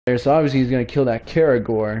there, so obviously he's gonna kill that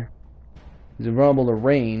Karagor. He's invulnerable to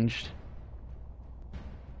ranged.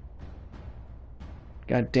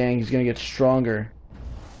 God dang, he's gonna get stronger.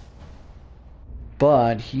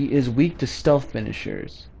 But he is weak to stealth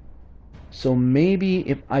finishers. So maybe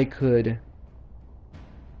if I could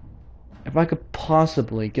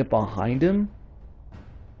possibly get behind him,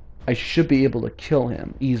 I should be able to kill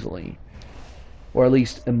him easily. Or at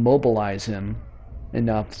least immobilize him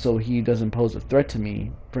enough so he doesn't pose a threat to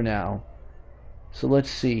me for now. So let's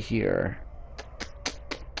see here.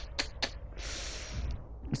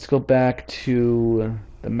 Let's go back to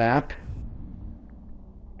the map.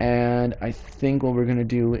 And I think what we're going to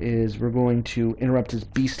do is we're going to interrupt his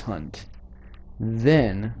beast hunt.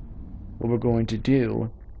 Then, what we're going to do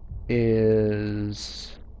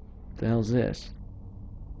is... What the hell is this?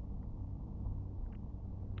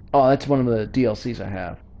 Oh, that's one of the DLCs I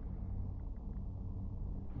have.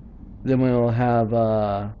 Then we'll have,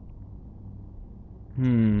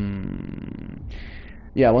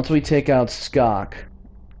 yeah, once we take out Skok,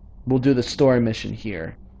 we'll do the story mission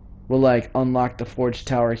here. We'll, like, unlock the Forge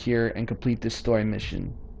Tower here and complete this story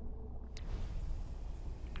mission.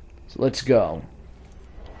 So let's go.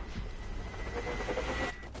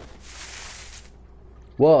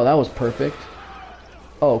 Whoa, that was perfect.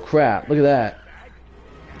 Oh, crap. Look at that.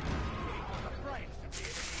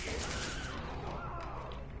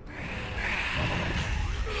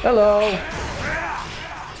 Hello.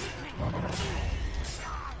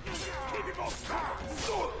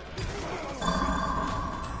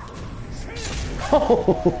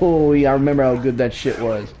 Oh, yeah, I remember how good that shit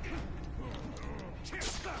was.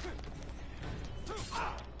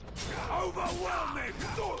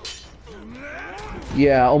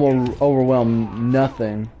 Yeah, almost overwhelmed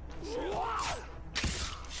nothing.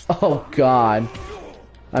 Oh, God.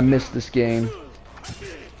 I missed this game.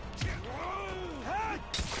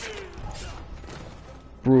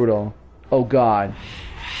 Brutal. Oh, God.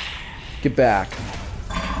 Get back.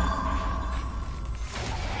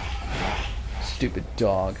 Stupid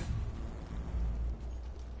dog.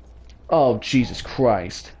 Oh, Jesus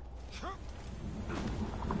Christ.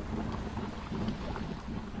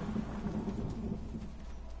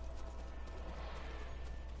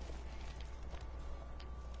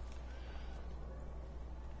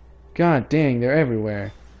 God dang, they're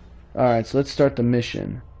everywhere. Alright, so let's start the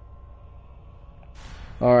mission.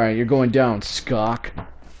 Alright, you're going down, Skok.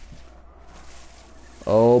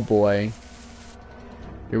 Oh boy.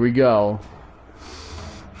 Here we go.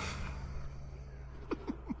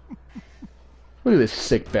 Look at this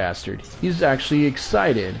sick bastard. He's actually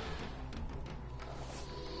excited.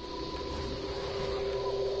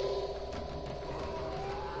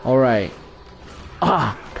 Alright.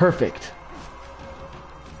 Ah, perfect.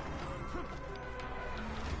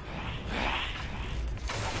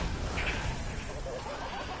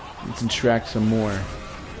 Let's interact some more.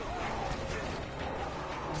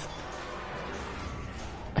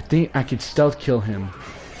 I think I could stealth kill him.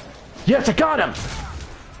 Yes, I got him!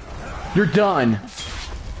 You're done.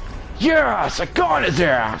 Yes, I got his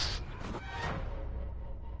ass!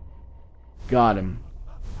 Got him.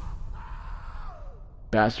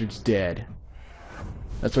 Bastard's dead.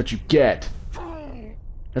 That's what you get.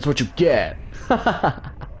 That's what you get.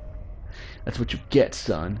 That's what you get,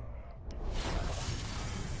 son.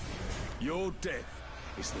 Your death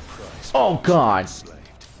is the price. Oh, God.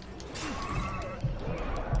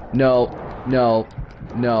 No, no,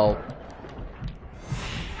 no.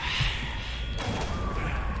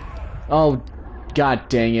 Oh, God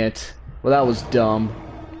dang it. Well, that was dumb.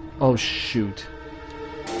 Oh, shoot.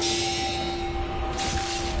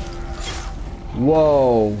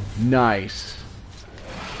 Whoa, nice.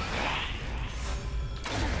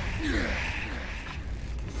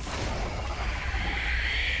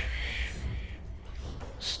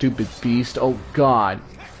 Stupid beast. Oh, God.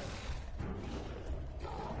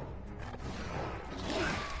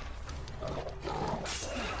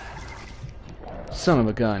 Son of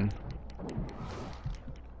a gun.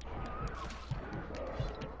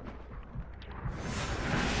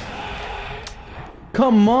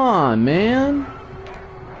 Come on, man.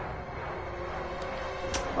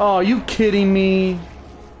 Oh, are you kidding me?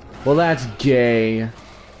 Well, that's gay.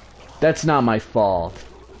 That's not my fault.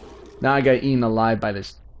 Now I got eaten alive by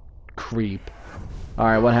this creep.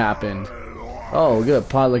 Alright, what happened? Oh, good.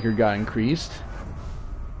 Pot liquor got increased.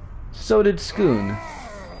 So did Skoon.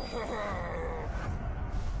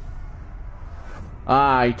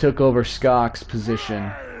 Ah, he took over Skok's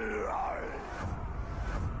position.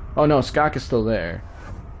 Oh no, Skok is still there.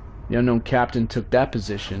 The unknown captain took that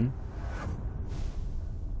position.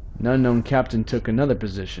 An unknown captain took another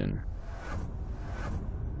position.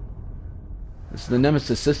 It's the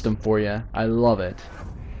Nemesis system for you. I love it.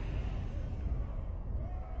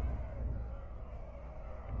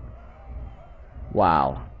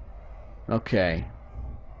 Wow. Okay.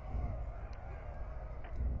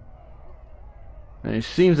 And it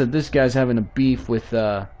seems that this guy's having a beef with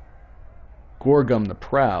Gorgum the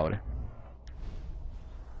Proud.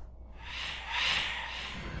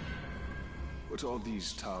 What are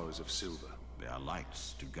these towers of silver? They are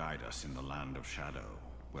lights to guide us in the land of shadow,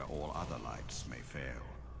 where all other lights may fail.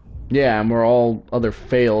 Yeah, and where all other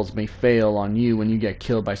fails may fail on you when you get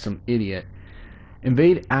killed by some idiot.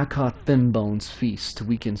 Invade Akoth Thinbone's feast to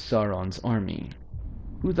weaken Sauron's army.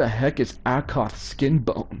 Who the heck is Akoth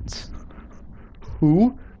Skinbones?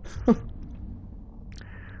 Who?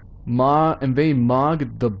 Invade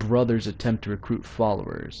Mog the Brother's attempt to recruit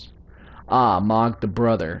followers. Ah, Mog the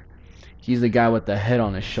Brother. He's the guy with the head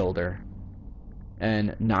on his shoulder.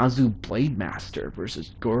 And Nazu Blademaster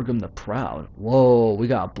versus Gorgum the Proud. Whoa, we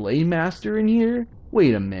got Blademaster in here?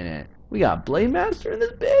 Wait a minute. We got Blademaster in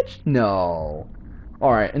this bitch? No.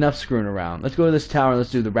 Alright, enough screwing around. Let's go to this tower and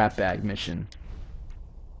let's do the rat bag mission.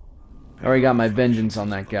 I already got my vengeance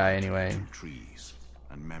on that guy anyway. Trees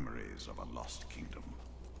and memories of a lost kingdom.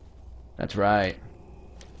 That's right.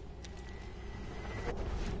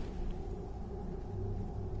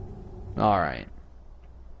 Alright.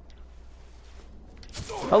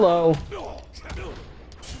 Hello.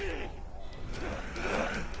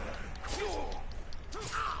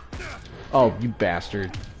 Oh, you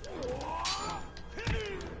bastard.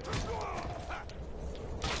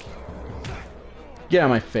 Get out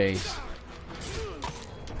of my face.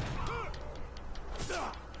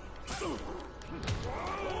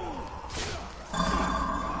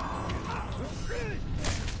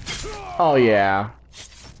 Oh yeah.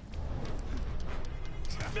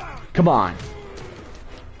 Come on.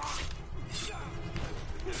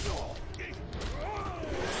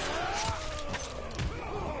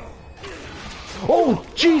 Oh,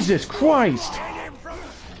 Jesus Christ!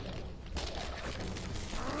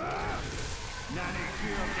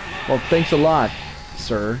 Well, thanks a lot,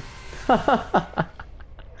 sir.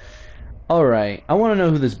 Alright, I want to know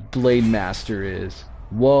who this Blade Master is.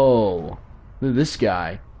 Whoa. Look at this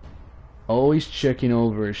guy. Always checking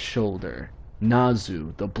over his shoulder.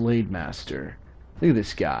 Nazu, the Blade Master. Look at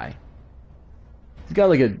this guy. He's got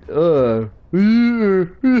like a,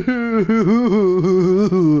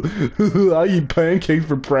 I eat pancakes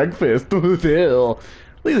for breakfast. Look at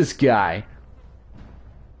this guy.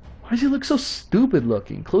 Why does he look so stupid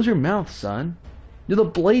looking? Close your mouth, son. You're the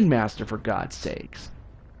Blade Master, for God's sakes.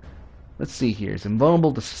 Let's see here. He's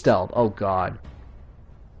invulnerable to stealth. Oh, God.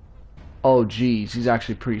 Oh, geez. He's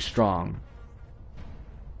actually pretty strong.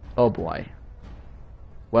 Oh, boy.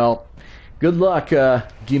 Well, good luck,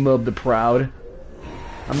 Gimob the Proud.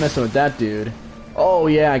 I'm messing with that dude. Oh,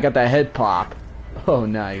 yeah, I got that head pop. Oh,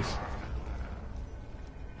 nice.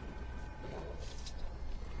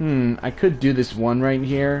 I could do this one right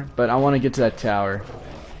here, but I want to get to that tower.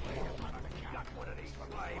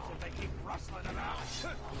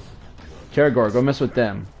 Karagor, go mess with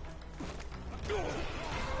them.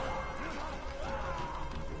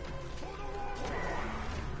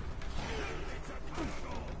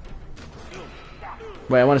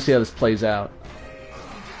 Wait, I want to see how this plays out.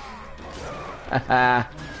 Haha.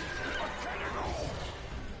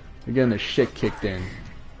 You're getting the shit kicked in.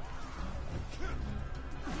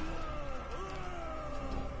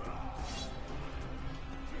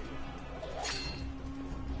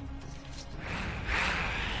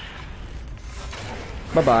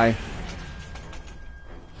 Bye-bye.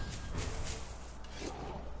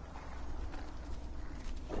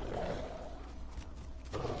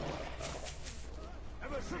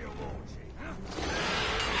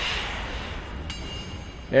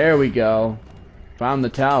 There we go. Found the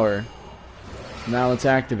tower. Now let's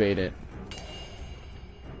activate it.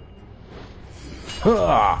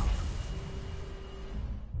 Huh!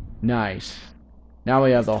 Nice. Now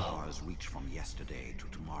we have the Stars reach from yesterday to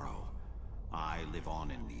tomorrow. I live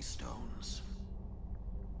on in these stones.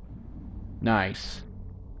 Nice.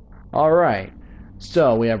 Alright.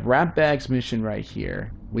 So we have Ratbag's mission right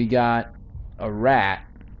here. We got a rat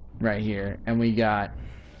right here. And we got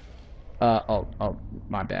oh,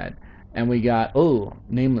 my bad. And we got,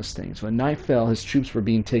 nameless things. When night fell, his troops were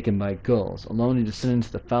being taken by gulls. Alone, he descended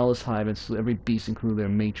into the foulest hive and slew every beast, including their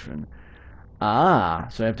matron. Ah,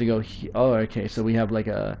 so I have to go oh, okay, so we have like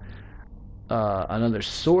a, another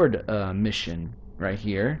sword, mission right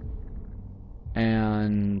here.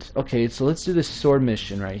 And, okay, so let's do this sword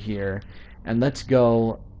mission right here. And let's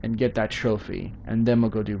go and get that trophy. And then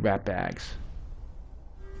we'll go do Ratbags.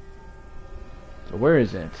 So where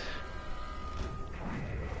is it?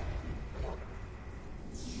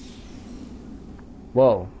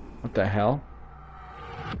 Whoa. What the hell?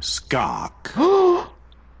 Skark.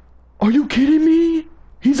 Are you kidding me?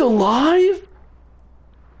 He's alive?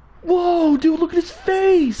 Whoa, dude, look at his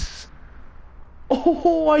face!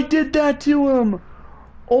 Oh, I did that to him!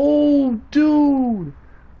 Oh, dude!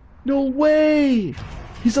 No way!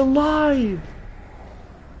 He's alive!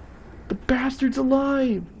 The bastard's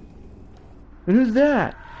alive! And who's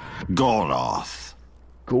that? Goroth.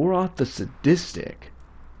 Goroth the Sadistic.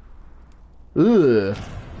 Ugh.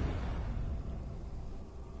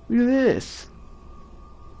 Look at this.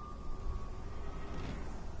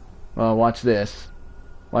 Oh, watch this.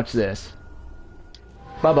 Watch this.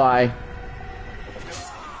 Bye-bye.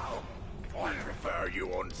 I prefer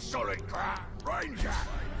you on solid ground, Ranger.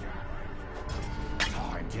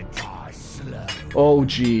 Time to die slow. Oh,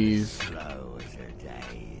 jeez. Slow as a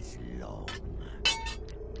day is long.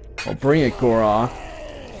 Oh, bring it, Goroth.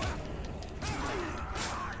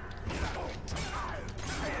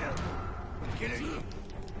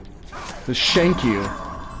 To shank you.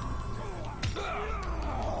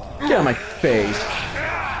 Get out of my face.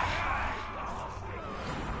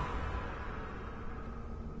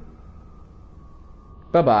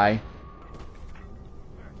 Bye-bye.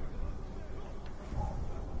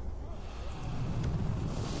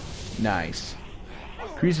 Nice.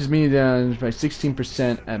 Increases melee damage by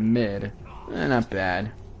 16% at mid. Not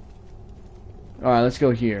bad. Alright, let's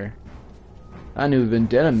go here. A new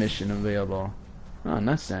Vendetta mission available. Oh,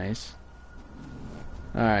 that's nice.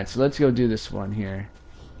 Alright, so let's go do this one here.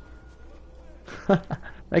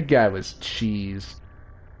 That guy was cheese.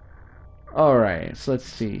 Alright, so let's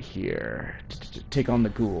see here. Take on the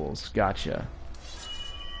ghouls. Gotcha.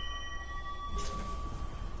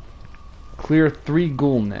 Clear 3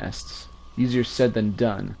 ghoul nests. Easier said than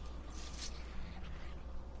done.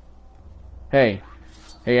 Hey.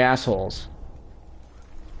 Hey, assholes.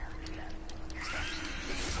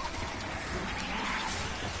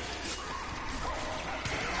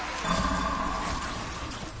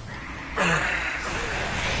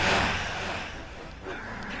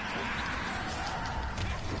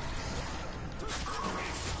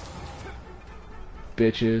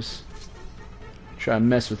 Bitches. Try to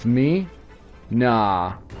mess with me?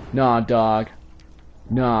 Nah. Nah, dog.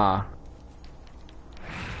 Nah.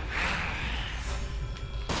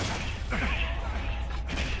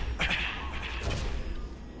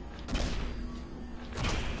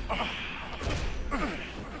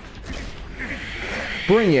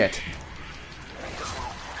 Bring it.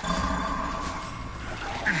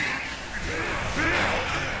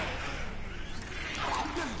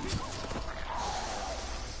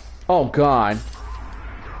 Oh, God.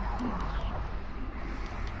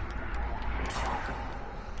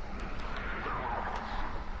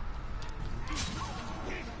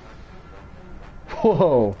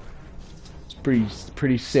 Whoa. It's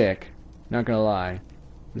pretty sick. Not gonna lie.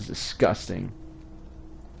 This is disgusting.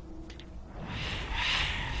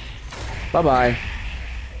 Bye-bye.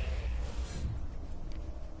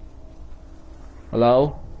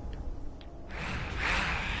 Hello?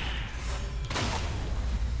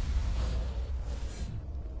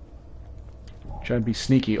 Trying to be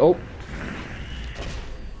sneaky. Oh!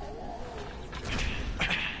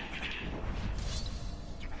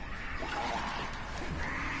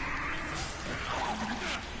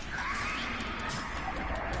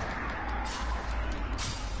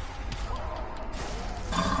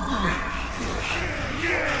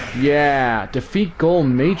 Yeah! Defeat Ghoul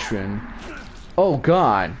Matron. Oh,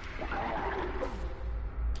 God.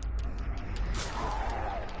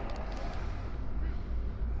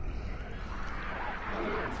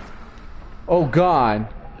 Oh,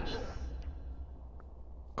 God.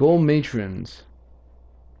 Ghoul Matrons.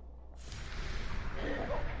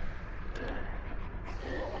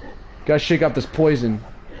 Gotta shake off this poison.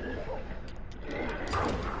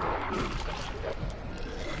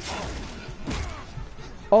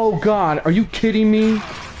 Oh, God. Are you kidding me?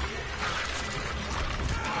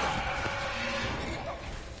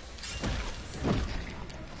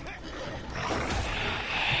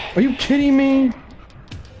 Are you kidding me?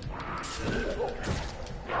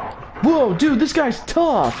 Whoa, dude, this guy's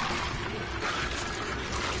tough.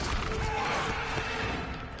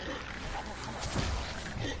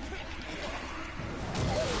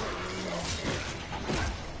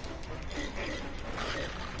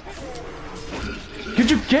 Could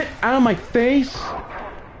you get out of my face?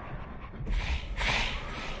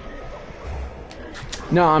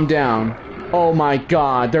 No, I'm down. Oh my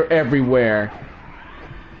God, they're everywhere.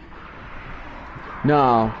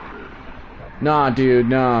 No. Nah, dude,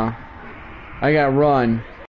 nah. I gotta run.